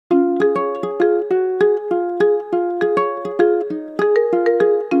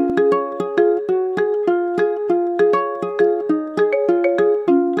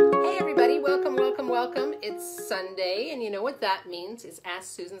means. It's Ask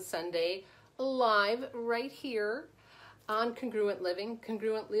Susan Sunday, live right here on Congruent Living.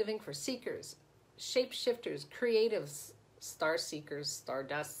 Congruent Living for seekers, shapeshifters, creatives, star seekers,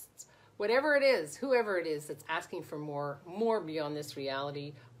 stardusts, whatever it is, whoever it is that's asking for more beyond this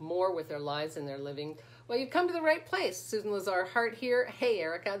reality, more with their lives and their living. Well, you've come to the right place. Susan Lazar, Hart here. Hey,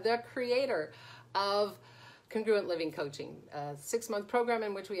 Erica, the creator of Congruent Living Coaching, a 6-month program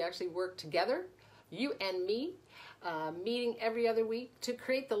in which we actually work together, you and me, meeting every other week to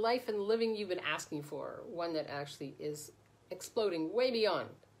create the life and living you've been asking for, one that actually is exploding way beyond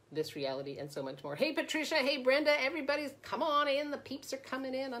this reality and so much more. Hey, Patricia. Hey, Brenda. Everybody's come on in. The peeps are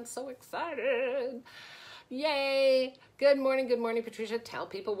coming in. I'm so excited. Yay. Good morning, Patricia. Tell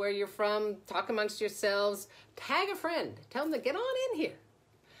people where you're from. Talk amongst yourselves. Tag a friend. Tell them to get on in here.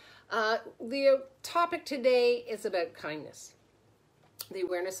 The topic today is about kindness. The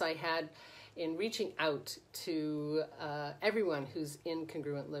awareness I had in reaching out to everyone who's in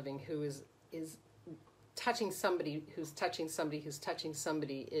Congruent Living, who is touching somebody, who's touching somebody, who's touching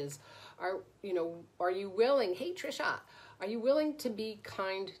somebody, is, are you willing, hey Trisha, are you willing to be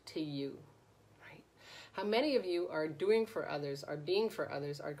kind to you? Right? How many of you are doing for others, are being for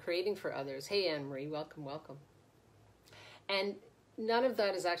others, are creating for others? Hey Anne-Marie, welcome, welcome. And none of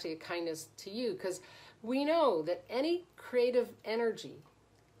that is actually a kindness to you, because we know that any creative energy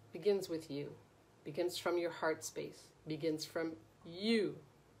begins with you, begins from your heart space, begins from you,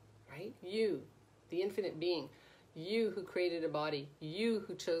 right? You, the infinite being, you who created a body, you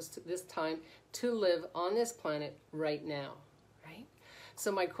who chose this time to live on this planet right now, right? So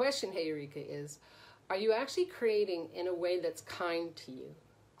my question, hey Eureka, is, are you actually creating in a way that's kind to you?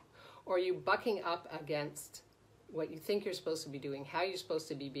 Or are you bucking up against what you think you're supposed to be doing, how you're supposed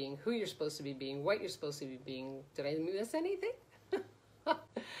to be being, who you're supposed to be being, what you're supposed to be being? Did I miss anything?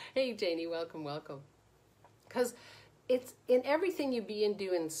 Hey Janie, welcome, welcome. Because it's in everything you be and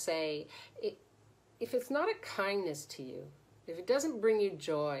do and say, if it's not a kindness to you, if it doesn't bring you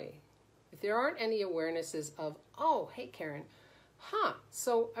joy, if there aren't any awarenesses of, oh, hey Karen,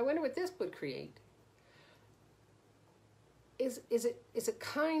 so I wonder what this would create. Is it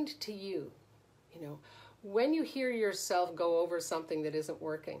kind to you? You know, when you hear yourself go over something that isn't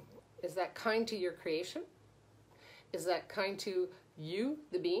working, is that kind to your creation? Is that kind to you,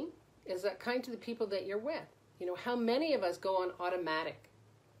 the being? Is that kind to the people that you're with? You know, how many of us go on automatic,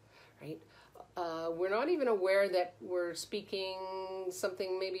 right? We're not even aware that we're speaking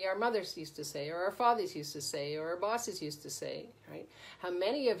something maybe our mothers used to say, or our fathers used to say, or our bosses used to say, right? How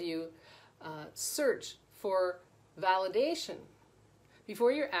many of you search for validation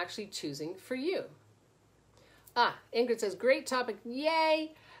before you're actually choosing for you? Ingrid says, great topic,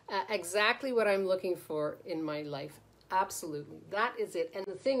 yay! Exactly what I'm looking for in my life. Absolutely, that is it. And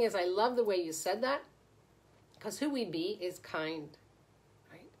the thing is, I love the way you said that, because who we be is kind,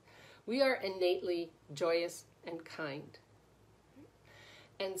 right? We are innately joyous and kind.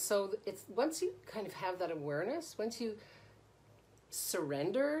 And so it's once you kind of have that awareness, once you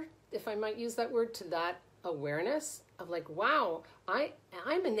surrender, if I might use that word, to that awareness of like, wow,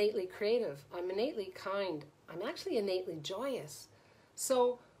 I'm innately creative, I'm innately kind, I'm actually innately joyous.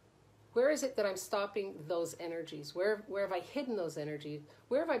 So where is it that I'm stopping those energies? Where have I hidden those energies?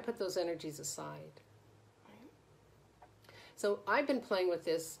 Where have I put those energies aside? So I've been playing with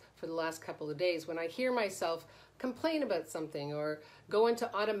this for the last couple of days. When I hear myself complain about something or go into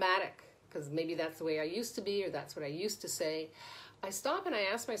automatic, because maybe that's the way I used to be or that's what I used to say, I stop and I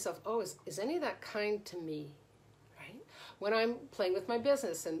ask myself, oh, is any of that kind to me? Right? When I'm playing with my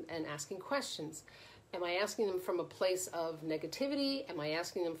business and asking questions, am I asking them from a place of negativity? Am I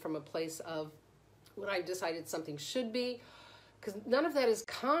asking them from a place of what I've decided something should be? Because none of that is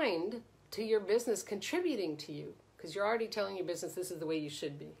kind to your business contributing to you, because you're already telling your business this is the way you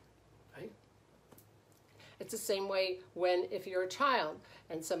should be, right? It's the same way if you're a child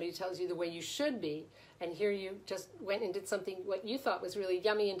and somebody tells you the way you should be, and here you just went and did something what you thought was really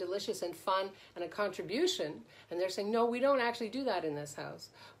yummy and delicious and fun and a contribution, and they're saying, no, we don't actually do that in this house.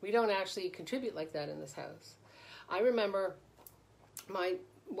 We don't actually contribute like that in this house. I remember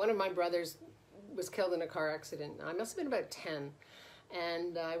one of my brothers was killed in a car accident. I must have been about 10,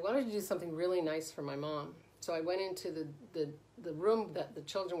 and I wanted to do something really nice for my mom. So I went into the room that the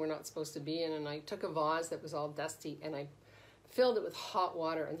children were not supposed to be in, and I took a vase that was all dusty, and I filled it with hot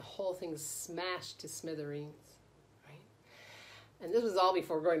water, and the whole thing smashed to smithereens, right? And this was all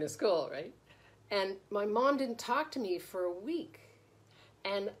before going to school, right? And my mom didn't talk to me for a week.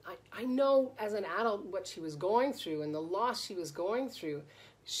 And I know as an adult what she was going through and the loss she was going through.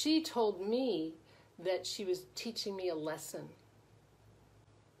 She told me that she was teaching me a lesson.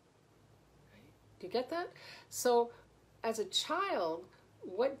 Right? Do you get that? So as a child,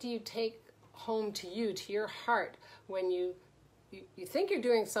 what do you take home to you, to your heart, when you think you're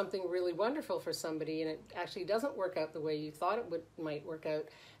doing something really wonderful for somebody and it actually doesn't work out the way you thought it might work out,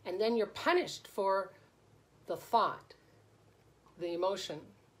 and then you're punished for the thought, the emotion,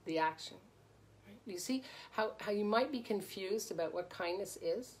 the action. Right? You see how you might be confused about what kindness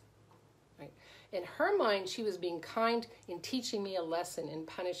is? Right? In her mind, she was being kind in teaching me a lesson, in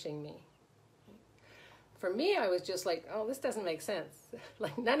punishing me. For me, I was just like, oh, this doesn't make sense.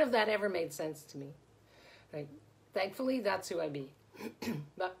 Like, none of that ever made sense to me. Right? Thankfully, that's who I be.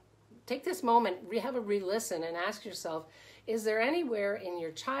 But take this moment, have a re-listen and ask yourself, is there anywhere in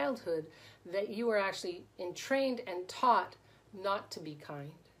your childhood that you were actually entrained and taught not to be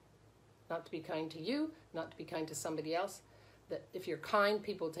kind? Not to be kind to you, not to be kind to somebody else. That if you're kind,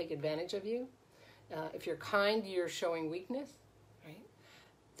 people take advantage of you. If you're kind, you're showing weakness. Right?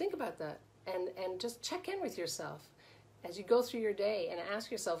 Think about that and just check in with yourself as you go through your day and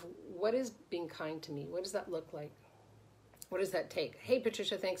ask yourself, what is being kind to me? What does that look like? What does that take? Hey,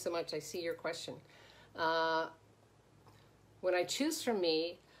 Patricia, thanks so much. I see your question. When I choose for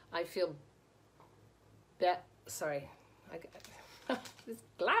me, I feel sorry. This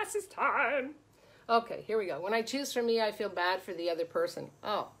glasses time. Okay, here we go. When I choose for me, I feel bad for the other person.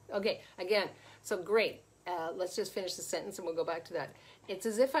 Oh, okay. Again, so great. Let's just finish the sentence and we'll go back to that. It's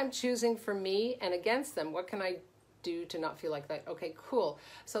as if I'm choosing for me and against them. What can I do to not feel like that? Okay, cool.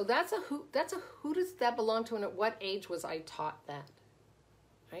 So that's a who does that belong to, and at what age was I taught that?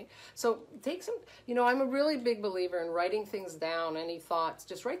 Right? So take some, I'm a really big believer in writing things down, any thoughts,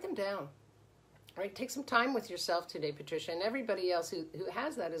 just write them down. Right? Take some time with yourself today, Patricia, and everybody else who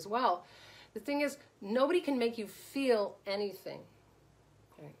has that as well. The thing is, nobody can make you feel anything.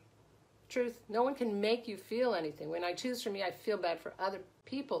 Okay? Truth, no one can make you feel anything. When I choose for me, I feel bad for other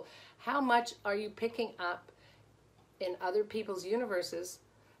people. How much are you picking up in other people's universes?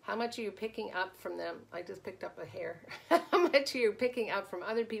 How much are you picking up from them? I just picked up a hair. How much are you picking up from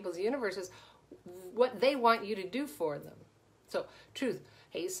other people's universes, what they want you to do for them? So, truth.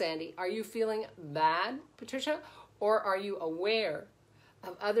 Hey, Sandy, are you feeling bad, Patricia? Or are you aware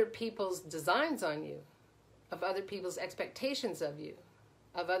of other people's designs on you, of other people's expectations of you,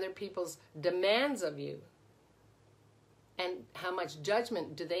 of other people's demands of you? And how much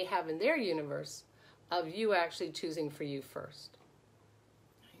judgment do they have in their universe of you actually choosing for you first?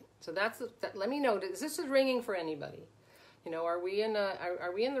 So let me know. This is ringing for anybody. Are we in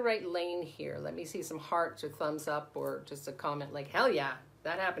the right lane here? Let me see some hearts or thumbs up or just a comment like, hell yeah,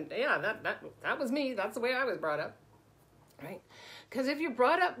 that happened. Yeah, that was me. That's the way I was brought up. Right? Because if you're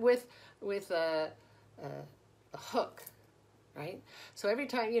brought up with a hook, right? So every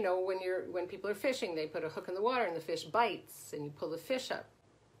time, when people are fishing, they put a hook in the water and the fish bites and you pull the fish up.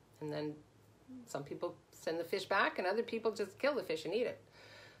 And then some people send the fish back and other people just kill the fish and eat it.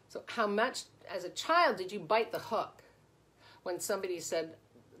 So how much, as a child, did you bite the hook when somebody said,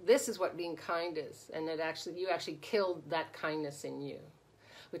 this is what being kind is, and you actually killed that kindness in you?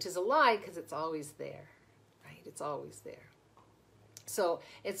 Which is a lie, because it's always there, right? It's always there. So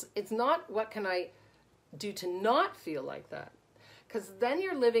it's not what can I do to not feel like that, because then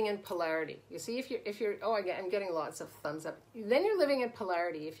you're living in polarity. You see, if you're I'm getting lots of thumbs up. Then you're living in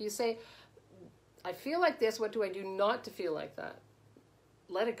polarity. If you say, I feel like this, what do I do not to feel like that?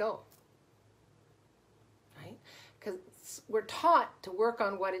 Let it go, right? Because we're taught to work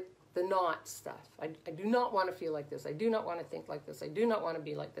on the not stuff. I do not want to feel like this. I do not want to think like this. I do not want to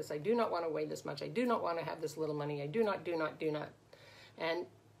be like this. I do not want to weigh this much. I do not want to have this little money. I do not. And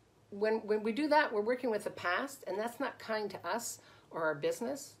when we do that, we're working with the past, and that's not kind to us or our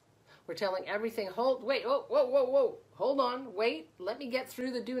business. We're telling everything, wait, whoa, hold on, wait, let me get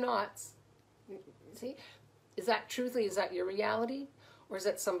through the do nots. See, is that your reality? Or is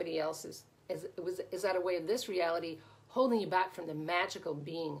that somebody else's? Is that a way of this reality holding you back from the magical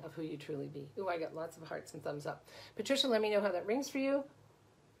being of who you truly be? Ooh, I got lots of hearts and thumbs up. Patricia, let me know how that rings for you.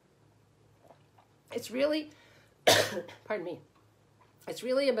 It's really, pardon me, it's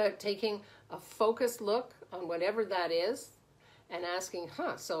really about taking a focused look on whatever that is and asking,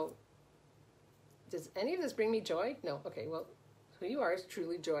 so does any of this bring me joy? No. Okay, well, who you are is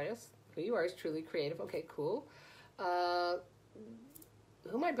truly joyous. Who you are is truly creative. Okay, cool.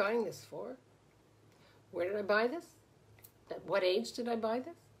 Who am I buying this for? Where did I buy this? At what age did I buy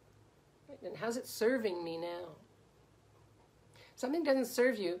this? And how's it serving me now? If something doesn't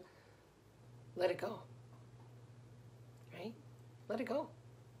serve you, let it go. Right? Let it go.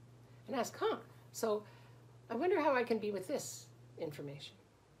 And ask, so I wonder how I can be with this information.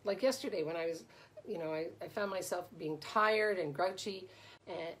 Like yesterday when I was, I found myself being tired and grouchy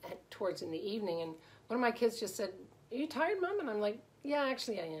towards in the evening, and one of my kids just said, are you tired, Mom? And I'm like, yeah,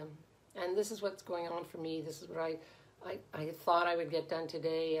 actually I am. And this is what's going on for me. This is what I thought I would get done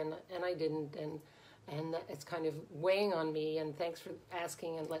today, and I didn't. And it's kind of weighing on me, and thanks for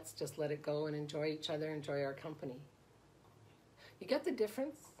asking, and let's just let it go and enjoy each other, enjoy our company. You get the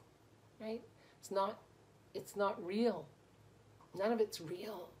difference, right? It's not real. None of it's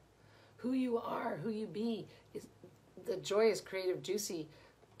real. Who you are, who you be, is the joyous, creative, juicy,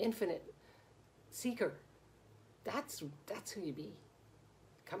 infinite seeker. That's who you be,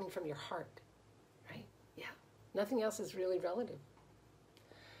 coming from your heart, right? Yeah. Nothing else is really relative.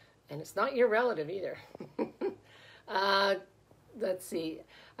 And it's not your relative either. Let's see.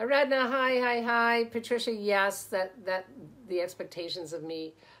 Aradna, hi. Patricia, yes, that the expectations of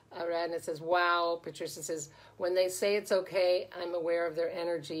me. Aradna says, wow. Patricia says, when they say it's okay, I'm aware of their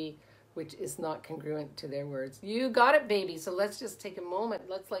energy, which is not congruent to their words. You got it, baby. So let's just take a moment.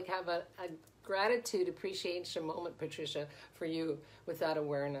 Let's like have a gratitude, appreciation moment, Patricia, for you with that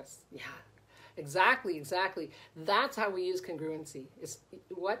awareness. Yeah. Exactly. That's how we use congruency. It's,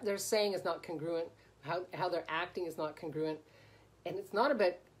 what they're saying is not congruent. How they're acting is not congruent. And it's not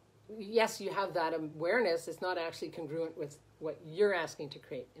about, yes, you have that awareness. It's not actually congruent with what you're asking to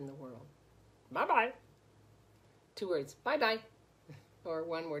create in the world. Bye-bye. 2 words. Bye-bye. Or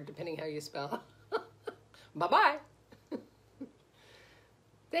 1 word, depending how you spell. Bye-bye.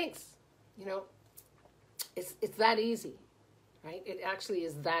 Thanks. You know, it's that easy. Right? It actually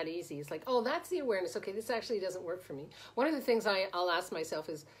is that easy. It's like, oh, that's the awareness. Okay, this actually doesn't work for me. One of the things I'll ask myself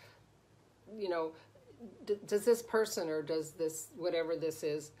is, you know, does this person or does this, whatever this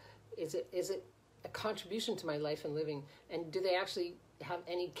is it a contribution to my life and living? And do they actually have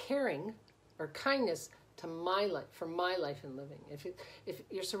any caring or kindness to my life, for my life and living? If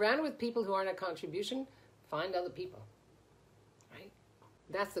you're surrounded with people who aren't a contribution, find other people. Right?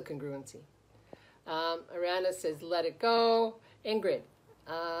 That's the congruency. Arana says, let it go. Ingrid,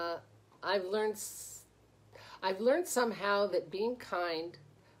 I've learned somehow that being kind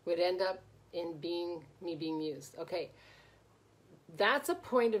would end up in me being used. Okay, that's a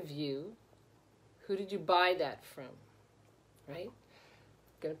point of view. Who did you buy that from? Right?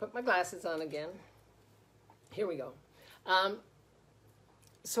 I'm gonna put my glasses on again. Here we go.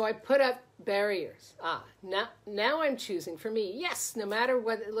 So I put up barriers. Now I'm choosing for me. Yes, no matter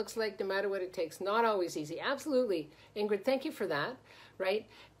what it looks like, no matter what it takes. Not always easy. Absolutely. Ingrid, thank you for that. Right?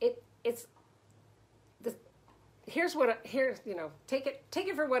 Here's you know, take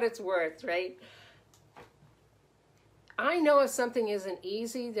it for what it's worth, right? I know if something isn't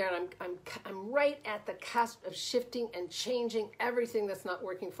easy, then I'm right at the cusp of shifting and changing everything that's not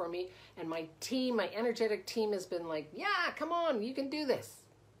working for me. And my team, my energetic team has been like, yeah, come on, you can do this.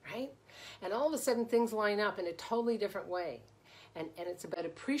 Right? And all of a sudden things line up in a totally different way. And it's about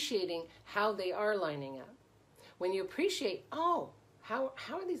appreciating how they are lining up. When you appreciate, oh, how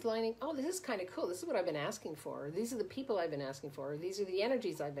are these lining? Oh, this is kind of cool. This is what I've been asking for. Or these are the people I've been asking for. Or these are the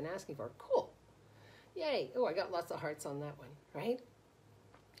energies I've been asking for. Cool. Yay. Oh, I got lots of hearts on that one. Right?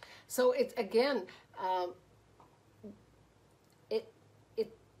 So it's, again,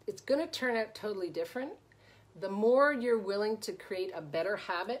 it's going to turn out totally different. The more you're willing to create a better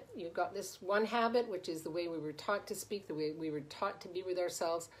habit, you've got this one habit, which is the way we were taught to speak, the way we were taught to be with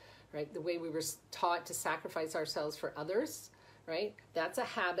ourselves, right? The way we were taught to sacrifice ourselves for others, right? That's a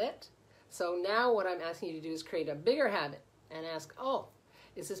habit. So now what I'm asking you to do is create a bigger habit and ask, oh,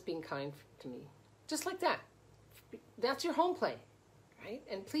 is this being kind to me? Just like that. That's your home play, right?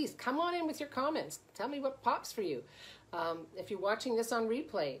 And please come on in with your comments. Tell me what pops for you. If you're watching this on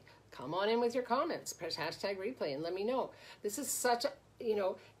replay, come on in with your comments. Press hashtag replay and let me know. This is such a, you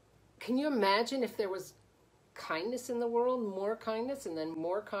know, can you imagine if there was kindness in the world, more kindness and then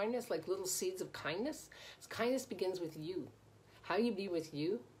more kindness, like little seeds of kindness? Kindness begins with you. How you be with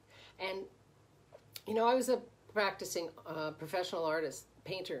you. And, you know, I was a practicing professional artist,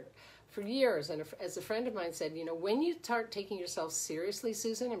 painter for years. And as a friend of mine said, you know, when you start taking yourself seriously,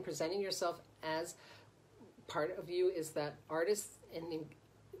 Susan, and presenting yourself as part of you is that artists and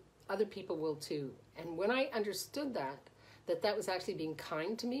other people will too. And when I understood that was actually being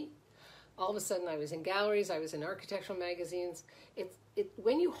kind to me, all of a sudden I was in galleries, I was in architectural magazines.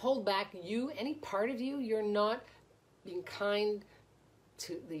 When you hold back you, any part of you, you're not being kind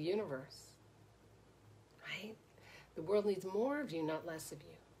to the universe, right? The world needs more of you, not less of you.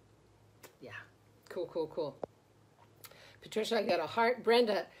 Yeah, cool. Patricia, I got a heart.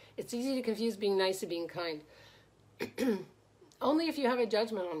 Brenda, it's easy to confuse being nice and being kind. Only if you have a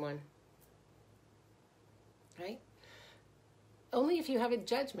judgment on one, right? Only if you have a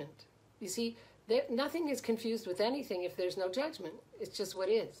judgment. You see, nothing is confused with anything if there's no judgment. It's just what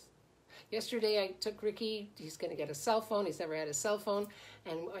is. Yesterday I took Ricky, he's going to get a cell phone. He's never had a cell phone.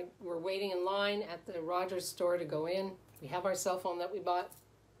 And we're waiting in line at the Rogers store to go in. We have our cell phone that we bought.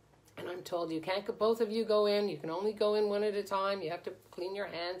 And I'm told you can't, both of you go in. You can only go in one at a time. You have to clean your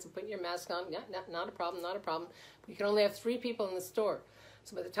hands and put your mask on. Yeah, not a problem, not a problem. You can only have 3 people in the store.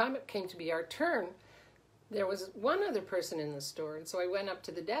 So by the time it came to be our turn, there was one other person in the store. And so I went up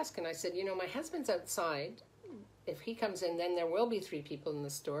to the desk and I said, you know, my husband's outside. If he comes in, then there will be 3 people in the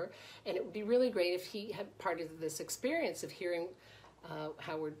store. And it would be really great if he had part of this experience of hearing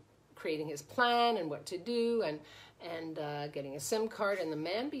how we're creating his plan and what to do and getting a SIM card. And the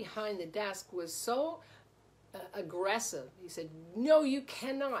man behind the desk was so aggressive. He said, no, you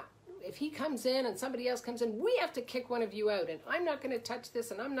cannot. If he comes in and somebody else comes in, we have to kick one of you out. And I'm not going to touch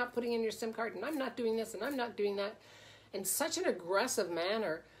this, and I'm not putting in your SIM card, and I'm not doing this, and I'm not doing that. In such an aggressive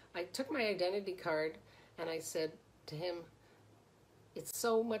manner, I took my identity card and I said to him, it's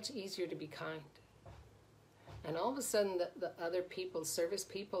so much easier to be kind. And all of a sudden, the other people, service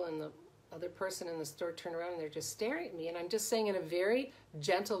people and the other person in the store turn around and they're just staring at me. And I'm just saying in a very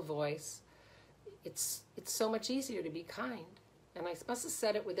gentle voice, it's so much easier to be kind. And I must have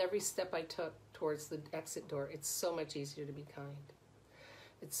said it with every step I took towards the exit door. It's so much easier to be kind.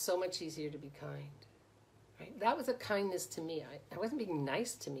 It's so much easier to be kind. Right? That was a kindness to me. I wasn't being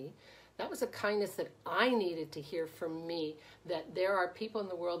nice to me. That was a kindness that I needed to hear from me, that there are people in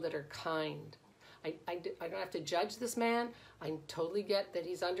the world that are kind. I don't have to judge this man. I totally get that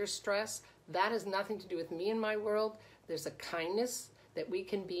he's under stress. That has nothing to do with me and my world. There's a kindness that we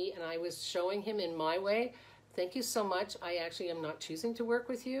can be, and I was showing him in my way. Thank you so much. I actually am not choosing to work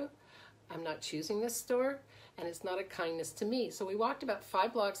with you. I'm not choosing this store, and it's not a kindness to me. So we walked about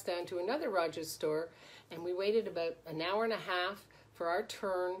 5 blocks down to another Rogers store, and we waited about an hour and a half for our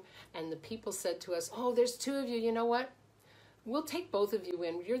turn, and the people said to us, oh, there's 2 of you. You know what? We'll take both of you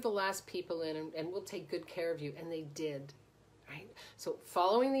in. You're the last people in, and we'll take good care of you. And they did, right? So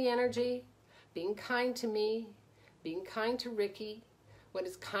following the energy, being kind to me, being kind to Ricky. What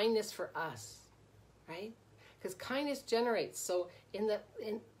is kindness for us, right? Because kindness generates. So in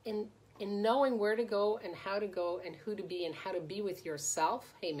knowing where to go and who to be and how to be with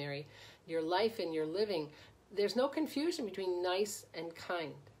yourself, hey Mary, your life and your living, there's no confusion between nice and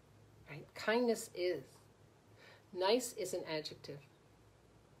kind, right? Kindness is. Nice is an adjective.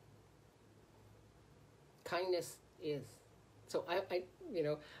 Kindness is. So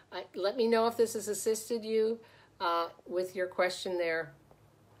let me know if this has assisted you with your question there.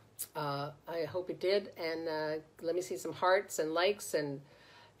 I hope it did, and let me see some hearts and likes, and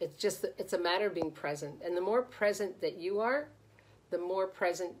it's a matter of being present. And the more present that you are, the more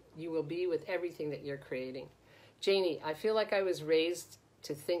present you will be with everything that you're creating. Janie, I feel like I was raised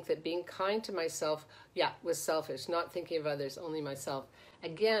to think that being kind to myself, was selfish, not thinking of others, only myself.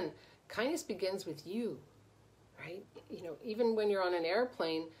 Again, kindness begins with you, right? You know, even when you're on an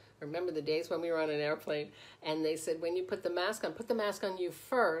airplane, remember the days when we were on an airplane, and they said, when you put the mask on you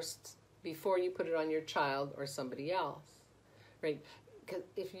first before you put it on your child or somebody else, right? Because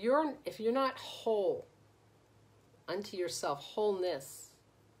if you're not whole unto yourself, wholeness,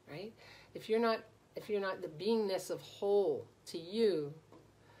 right? If you're not the beingness of whole to you,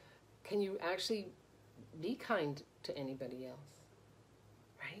 can you actually be kind to anybody else,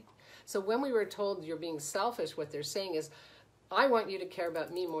 right? So when we were told you're being selfish, what they're saying is, I want you to care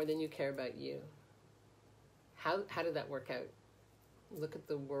about me more than you care about you. How did that work out? Look at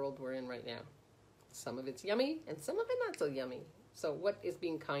the world we're in right now. Some of it's yummy and some of it not so yummy. So what is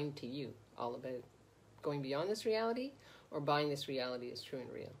being kind to you all about? Going beyond this reality or buying this reality as true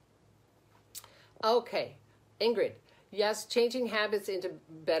and real? Okay, Ingrid. Yes, changing habits into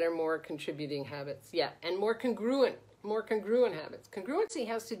better, more contributing habits. Yeah, and more congruent habits. Congruency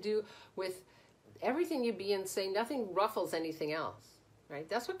has to do with everything you be and say, nothing ruffles anything else, right?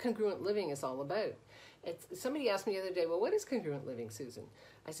 That's what congruent living is all about. Somebody asked me the other day, well, what is congruent living, Susan?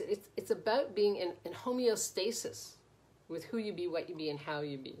 I said, it's about being in homeostasis with who you be, what you be, and how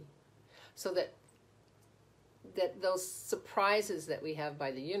you be. So that those surprises that we have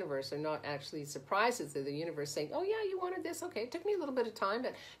by the universe are not actually surprises. They're the universe saying, oh yeah, you wanted this. Okay, it took me a little bit of time,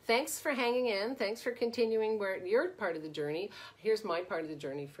 but thanks for hanging in. Thanks for continuing where you're part of the journey. Here's my part of the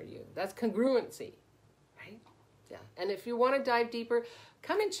journey for you. That's congruency, right? Yeah. And if you want to dive deeper,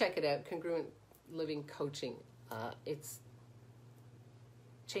 come and check it out, Congruent Living Coaching. It's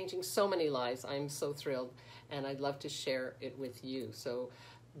changing so many lives. I'm so thrilled, and I'd love to share it with you. So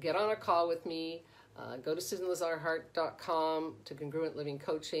get on a call with me. Go to SusanLazarHart.com to Congruent Living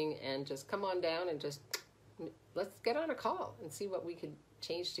Coaching and just come on down and just let's get on a call and see what we could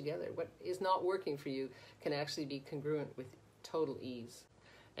change together. What is not working for you can actually be congruent with total ease.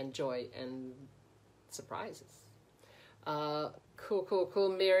 and joy and surprises.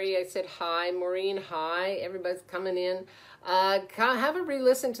 Cool. Mary, I said hi. Maureen, hi. Everybody's coming in. Have a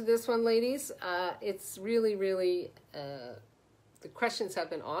re-listen to this one, ladies. It's really, really, the questions have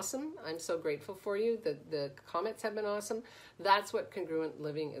been awesome. I'm so grateful for you. The comments have been awesome. That's what congruent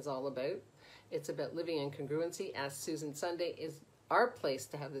living is all about. It's about living in congruency. Ask Susan Sunday is our place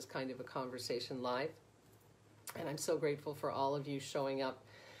to have this kind of a conversation live. And I'm so grateful for all of you showing up.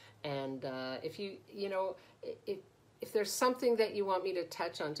 And if if there's something that you want me to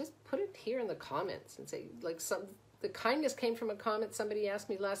touch on, just put it here in the comments and say, like, the kindness came from a comment somebody asked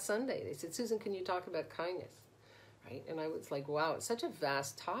me last Sunday. They said, Susan, can you talk about kindness? Right? And I was like, wow, it's such a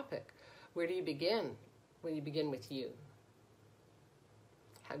vast topic. Where do you begin? Well, you begin with you.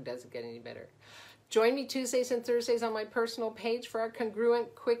 How does it get any better? Join me Tuesdays and Thursdays on my personal page for our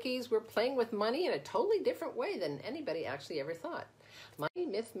congruent quickies. We're playing with money in a totally different way than anybody actually ever thought. Money,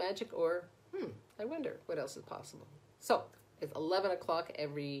 myth, magic, or, I wonder what else is possible. So it's 11 o'clock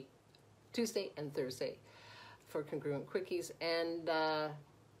every Tuesday and Thursday for congruent quickies. And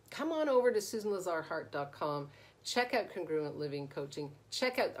come on over to SusanLazarHart.com. Check out Congruent Living Coaching.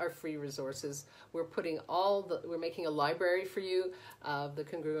 Check out our free resources. We're making a library for you of the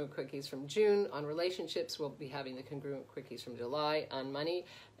Congruent Quickies from June on relationships. We'll be having the Congruent Quickies from July on money.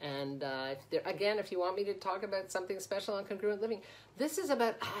 And if you want me to talk about something special on Congruent Living, this is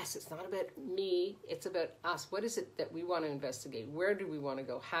about us. It's not about me. It's about us. What is it that we want to investigate? Where do we want to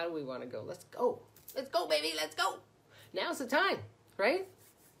go? How do we want to go? Let's go. Let's go, baby. Let's go. Now's the time, right?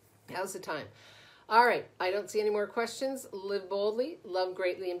 Now's the time. All right, I don't see any more questions. Live boldly, love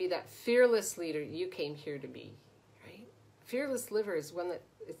greatly, and be that fearless leader you came here to be, right? Fearless liver is one that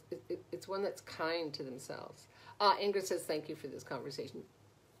it's one that's kind to themselves. Ingrid says, thank you for this conversation.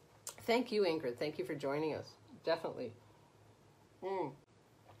 Thank you, Ingrid. Thank you for joining us. Definitely.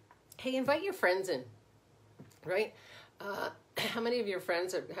 Hey, invite your friends in, right? How many of your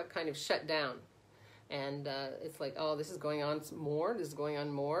friends have kind of shut down? And it's like, oh, this is going on more. This is going on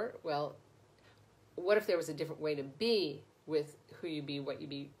more. Well, what if there was a different way to be with who you be, what you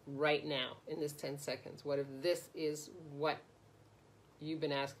be right now in this 10 seconds? What if this is what you've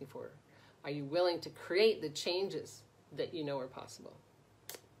been asking for? Are you willing to create the changes that you know are possible?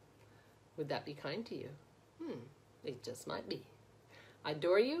 Would that be kind to you? It just might be. I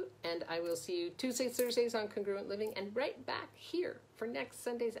adore you, and I will see you Tuesdays, Thursdays on Congruent Living, and right back here for next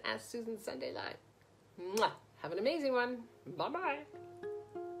Sunday's Ask Susan Sunday Live. Mwah! Have an amazing one. Bye-bye.